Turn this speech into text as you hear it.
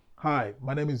Hi,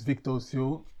 my name is Victor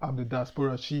Osio. I'm the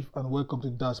Diaspora Chief, and welcome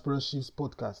to the Diaspora Chiefs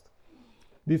podcast.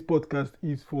 This podcast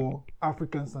is for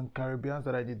Africans and Caribbeans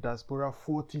that are in the diaspora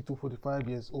 40 to 45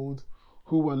 years old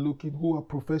who are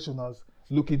professionals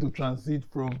looking to transit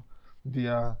from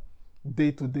their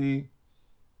day-to-day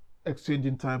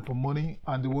exchanging time for money,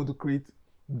 and they want to create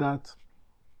that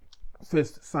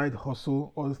first side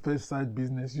hustle or first side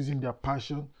business using their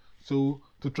passion. So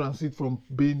to transit from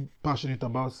being passionate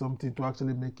about something to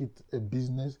actually make it a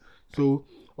business. So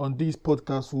on this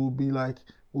podcast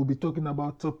we'll be talking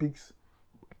about topics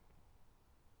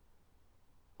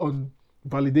on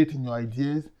validating your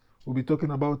ideas. We'll be talking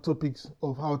about topics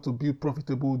of how to build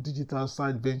profitable digital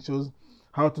side ventures,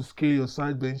 how to scale your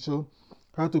side venture,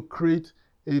 how to create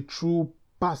a true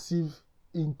passive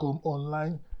income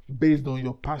online based on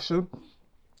your passion,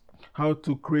 how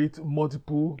to create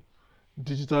multiple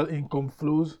digital income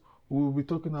flows. We will be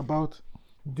talking about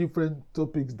different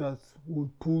topics that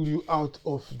will pull you out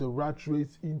of the rat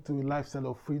race into a lifestyle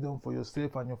of freedom for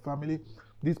yourself and your family.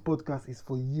 This podcast is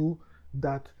for you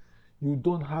that you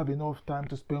don't have enough time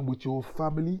to spend with your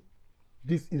family.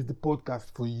 This is the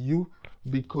podcast for you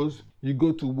because you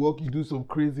go to work, you do some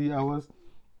crazy hours.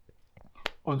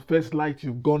 On first light,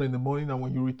 you've gone in the morning, and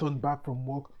when you return back from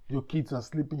work, your kids are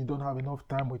sleeping. You don't have enough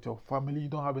time with your family. You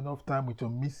don't have enough time with your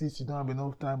missus. You don't have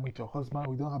enough time with your husband.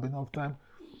 You don't have enough time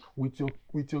with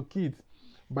your kids.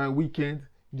 By weekend,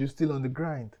 you're still on the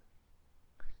grind.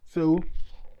 So,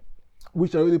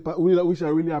 which I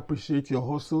really appreciate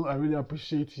your hustle. I really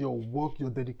appreciate your work, your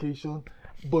dedication.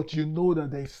 But you know that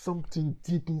there is something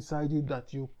deep inside you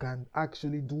that you can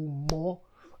actually do more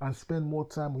and spend more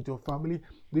time with your family.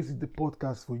 This is the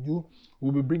podcast for you.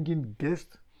 We'll be bringing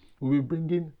guests. We'll be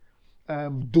bringing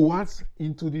doers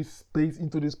into this space,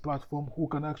 into this platform who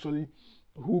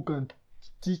can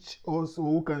teach us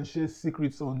or who can share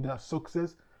secrets on their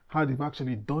success, how they've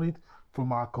actually done it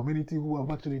from our community who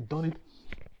have actually done it.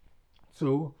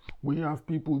 So we have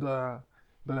people that are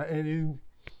earning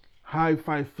high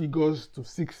 5 figures to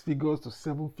 6 figures to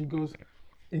 7 figures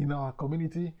in our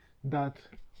community that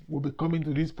will be coming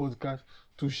to this podcast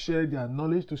to share their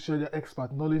knowledge, to share their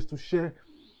expert knowledge, to share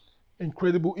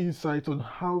incredible insights on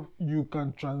how you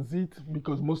can transit,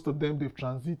 because most of them they've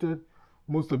transited.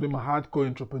 Most of them are hardcore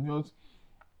entrepreneurs,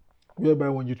 whereby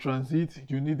when you transit,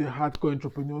 you need a hardcore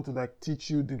entrepreneur to teach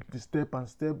you the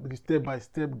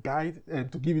step-by-step guide,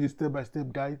 and to give you the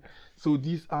step-by-step guide. So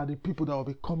these are the people that will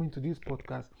be coming to this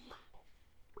podcast.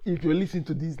 If you're listening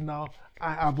to this now,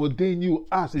 I have ordained you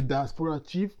as a diaspora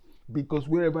chief, because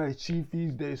wherever a chief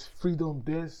is, there is freedom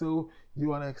there. So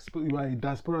you are a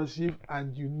diaspora chief,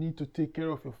 and you need to take care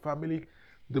of your family.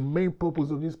 The main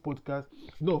purpose of this podcast,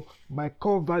 my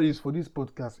core values for this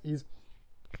podcast is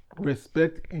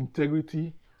respect,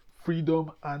 integrity, freedom,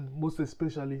 and most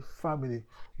especially family.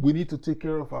 We need to take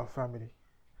care of our family.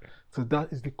 So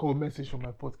that is the core message from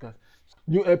my podcast.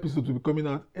 New episodes will be coming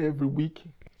out every week.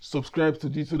 Subscribe to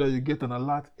this so that you get an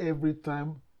alert every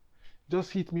time.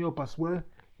 Just hit me up as well.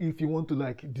 If you want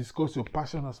to discuss your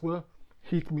passion as well,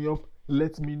 hit me up,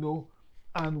 let me know,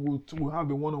 and we'll have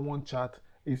a one-on-one chat.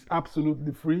 It's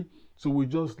absolutely free. So we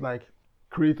just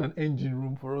create an engine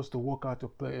room for us to work out your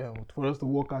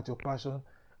passion,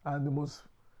 and the most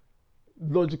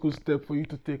logical step for you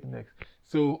to take next.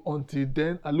 So until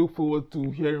then, I look forward to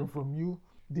hearing from you.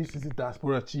 This is the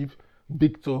Diaspora Chief,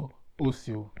 Victor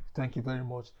Osio. Thank you very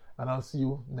much, and I'll see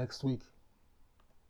you next week.